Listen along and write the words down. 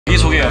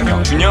자기소개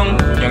영역, 준영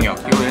영역.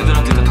 이거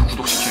애들한테 다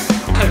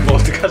구독시켜야겠다. 아니 뭐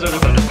어떡하자고.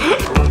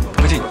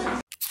 화이팅!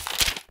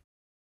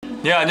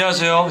 예,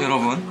 안녕하세요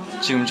여러분.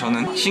 지금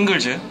저는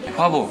싱글즈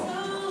화보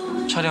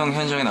촬영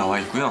현장에 나와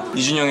있고요.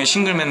 이준영의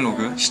싱글맨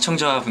로그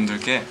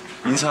시청자분들께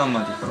인사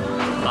한마디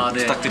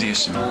네.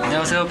 부탁드리겠습니다.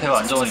 안녕하세요, 배우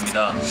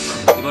안정훈입니다.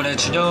 이번에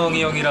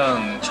준영이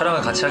형이랑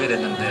촬영을 같이 하게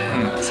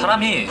됐는데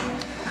사람이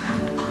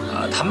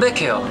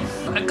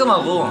담백해요.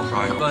 깔끔하고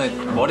이번에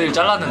머리를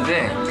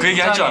잘랐는데 그 얘기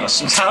할 줄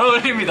알았습니다. 잘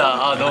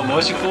어울립니다. 너무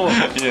멋있고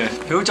예.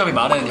 배울 점이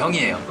많은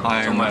형이에요.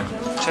 정말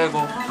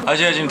최고.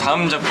 제가 지금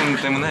다음 작품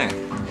때문에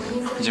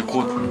이제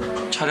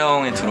곧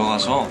촬영에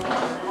들어가서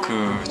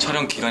그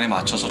촬영 기간에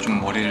맞춰서 좀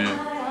머리를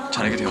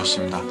자르게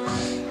되었습니다.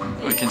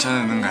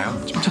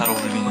 괜찮은가요? 좀 잘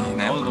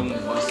어울리나요? 너무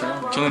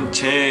멋있어요. 저는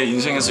제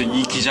인생에서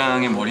이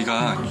기장의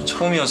머리가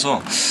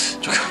처음이어서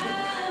조금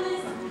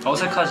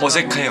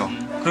어색해요.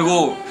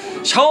 그리고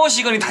샤워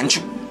시간이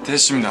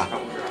단축됐습니다.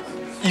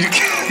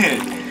 이렇게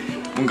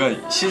뭔가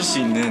쉴 수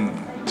있는,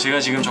 제가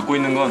지금 적고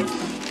있는 건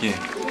지금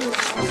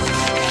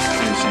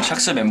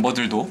샥스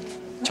멤버들도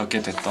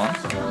적게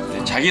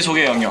됐던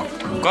자기소개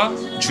영역과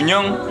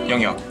준영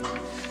영역,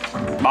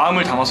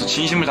 마음을 담아서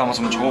진심을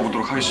담아서 한번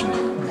적어보도록 하겠습니다.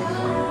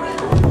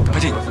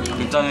 파이팅!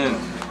 일단은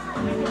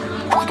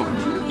구독.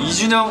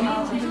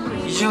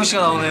 이준영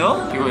씨가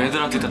나오네요? 이거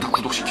애들한테 다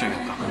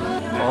구독시켜야겠다.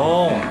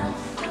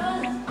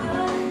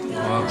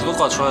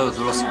 구독과 좋아요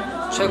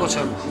눌렀습니다. 최고.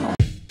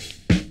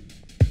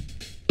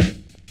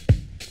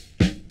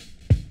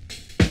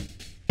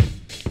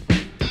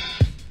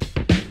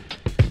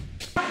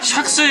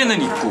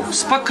 샥스에는 있고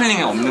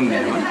스파클링에 없는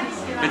부분.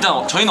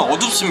 일단 저희는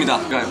어둡습니다.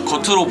 그러니까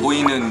겉으로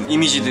보이는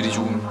이미지들이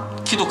조금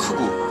키도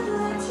크고.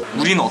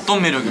 우리는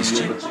어떤 매력이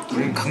있지?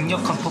 우리는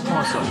강력한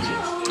퍼포먼스 알지?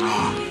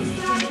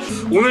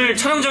 오늘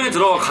촬영장에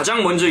들어가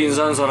가장 먼저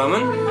인사한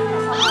사람은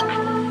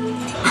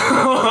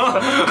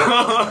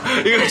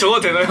이거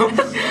적어도 되나요?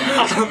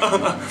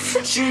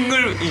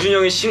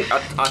 이준영의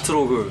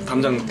아트워크가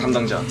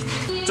담당자.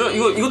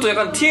 이것도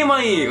약간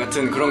TMI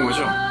같은 그런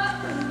거죠?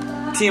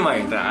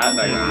 TMI. 나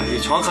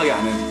정확하게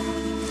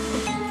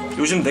아는.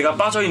 요즘 내가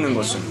빠져있는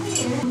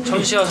것은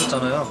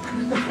전시하셨잖아요.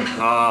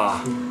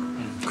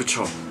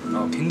 그쵸.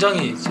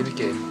 굉장히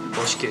재밌게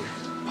멋있게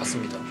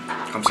봤습니다.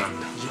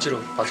 감사합니다. 실제로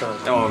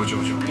봤잖아요. 그죠.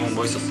 너무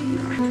멋있었어요.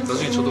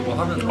 나중에 저도 뭐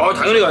하면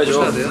당연히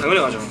가야죠. 돼요?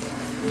 당연히 가죠.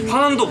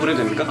 화환도 보내도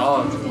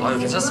됩니까?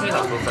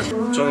 괜찮습니다. 그것까지.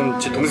 저는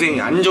제 동생이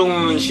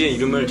안정훈 씨의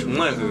이름을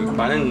정말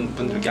많은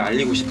분들께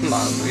알리고 싶은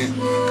마음에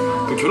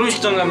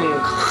결혼식장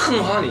가면 큰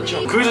화환이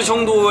있죠. 그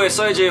정도의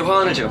사이즈의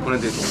화환을 제가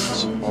보내드리도록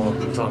하겠습니다.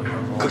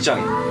 감사합니다.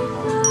 극장에.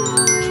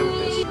 최고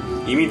です.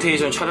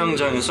 이미테이션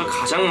촬영장에서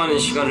가장 많은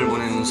시간을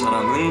보내는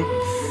사람은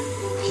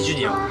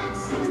희준이 형.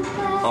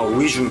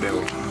 오이준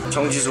배우,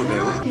 정지수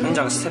배우,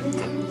 현장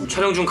스태프들.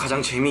 촬영 중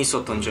가장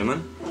재미있었던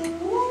점은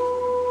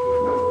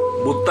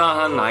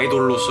못다한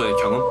아이돌로서의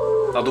경험,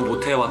 나도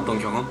못해왔던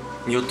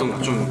경험이었던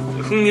것, 좀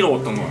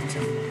흥미로웠던 것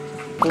같아요.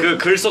 그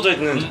글 써져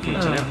있는 작품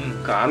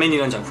있잖아요. 그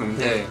아멘이라는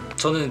작품인데. 네,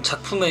 저는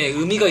작품에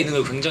의미가 있는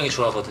걸 굉장히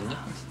좋아하거든요.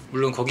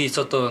 물론 거기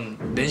있었던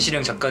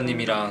낸시령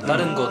작가님이랑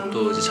다른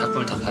것도 이제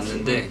작품을 다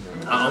봤는데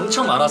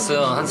엄청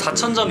많았어요. 한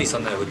 4,000점이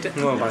있었나요 그때?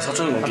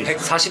 4,000점 넘게.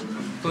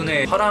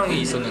 140분의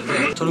화랑이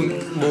있었는데,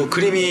 저는 뭐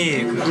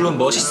그림이 물론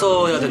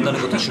멋있어야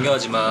된다는 것도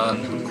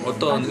중요하지만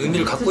어떤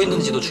의미를 갖고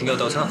있는지도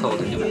중요하다고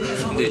생각하거든요.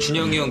 근데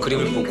준영이 형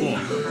그림을 보고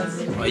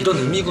이런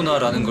의미구나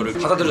라는 거를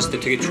받아들였을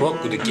때 되게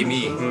좋았고,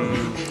 느낌이.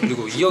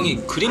 그리고 이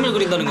형이 그림을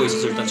그린다는 거에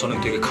있어서 일단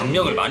저는 되게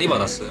감명을 많이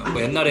받았어요.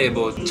 옛날에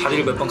뭐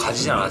자리를 몇 번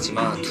가지진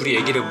않았지만 둘이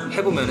얘기를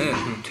해보면은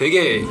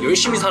되게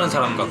열심히 사는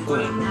사람 같고,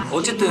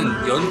 어쨌든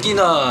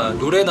연기나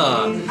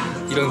노래나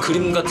이런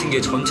그림 같은 게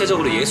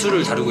전체적으로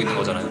예술을 다루고 있는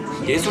거잖아요.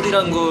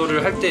 예술이란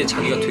거를 할 때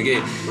자기가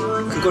되게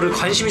그거를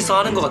관심 있어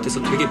하는 것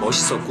같아서 되게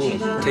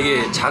멋있었고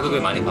되게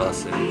자극을 많이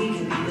받았어요.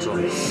 그래서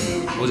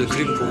어제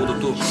그림 보고도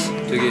또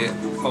되게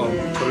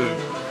저를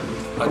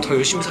더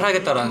열심히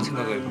살아야겠다라는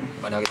생각을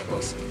많이 하게 된 것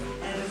같습니다.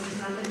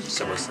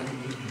 진짜 멋있어요.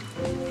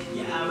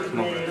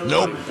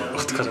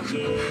 어떡하자고.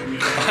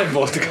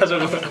 뭐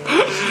어떡하자고.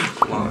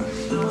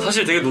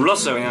 사실 되게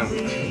놀랐어요. 그냥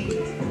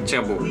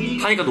제가 뭐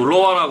하니까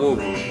놀러와라고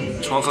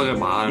정확하게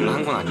말을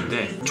한 건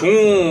아닌데,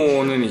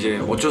 종호는 이제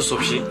어쩔 수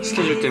없이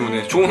스케줄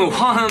때문에 종호는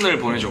화환을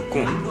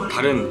보내줬고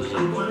다른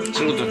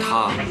친구들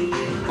다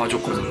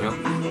와줬거든요.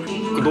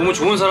 너무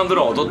좋은 사람들을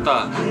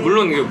얻었다.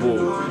 물론 이게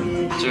뭐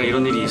제가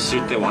이런 일이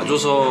있을 때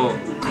와줘서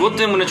그것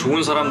때문에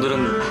좋은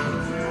사람들은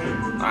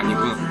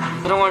아니고요.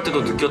 촬영할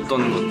때도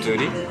느꼈던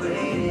것들이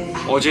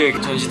어제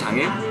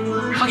전시당에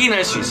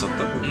확인할 수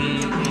있었던,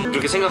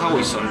 그렇게 생각하고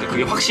있었는데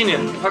그게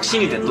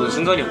확신이 됐던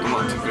순간이었던 것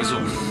같아요. 그래서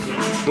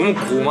너무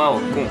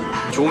고마웠고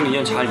좋은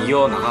인연 잘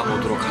이어나가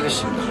보도록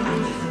하겠습니다.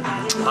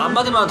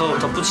 한마디만 더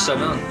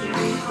덧붙이자면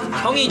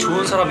형이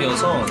좋은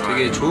사람이어서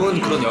되게 좋은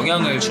그런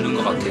영향을 주는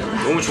것 같아요.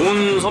 너무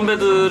좋은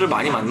선배들을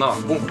많이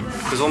만나왔고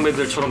그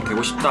선배들처럼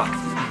되고 싶다,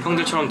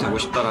 형들처럼 되고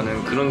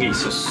싶다라는 그런 게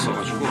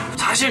있었어가지고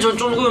사실 전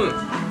조금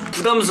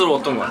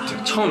부담스러웠던 것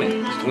같아요.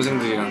 처음에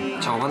동생들이랑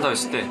작업한다고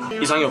했을 때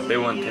이상엽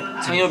배우한테,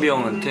 상엽이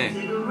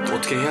형한테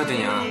어떻게 해야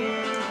되냐,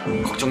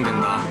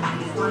 걱정된다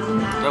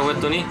라고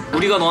했더니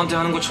우리가 너한테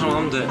하는 것처럼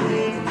하면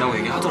돼 라고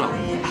얘기하더라고.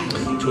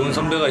 좋은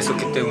선배가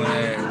있었기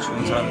때문에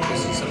좋은 사람이 될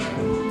수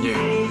있었네요. 예,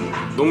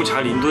 너무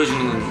잘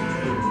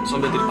인도해주는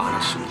선배들이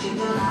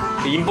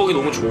많았습니다. 인복이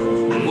너무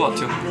좋은 것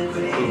같아요.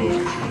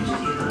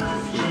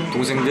 이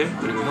동생들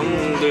그리고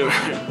형들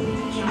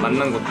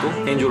만난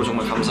것도 개인적으로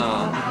정말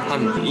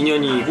감사한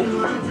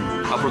인연이고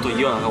앞으로 더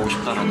이어나가고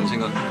싶다라는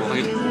생각도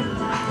하게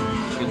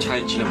됐고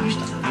잘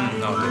지내봅시다.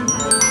 네.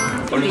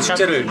 얼른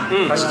숙제를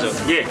하시죠.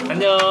 예,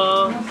 안녕.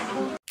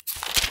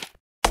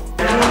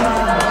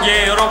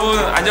 예, 여러분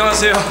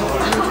안녕하세요.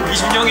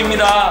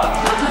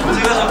 이준영입니다.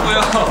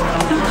 고생하셨고요.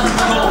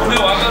 오늘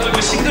와가지고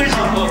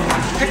싱글즈와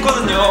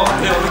했거든요.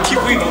 근데 오늘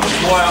기분이 너무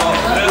좋아요.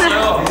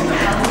 그래서요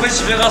오늘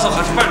집에 가서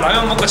빨리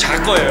라면 먹고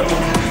잘 거예요.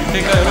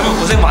 그러니까 여러분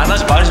고생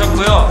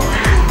많으셨고요.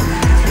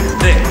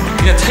 네,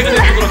 그냥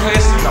퇴근해 보도록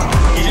하겠습니다.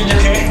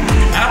 이준영의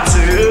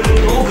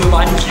아트워크가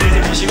많이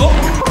기대해 주시고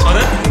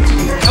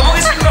저는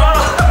가보겠습니다.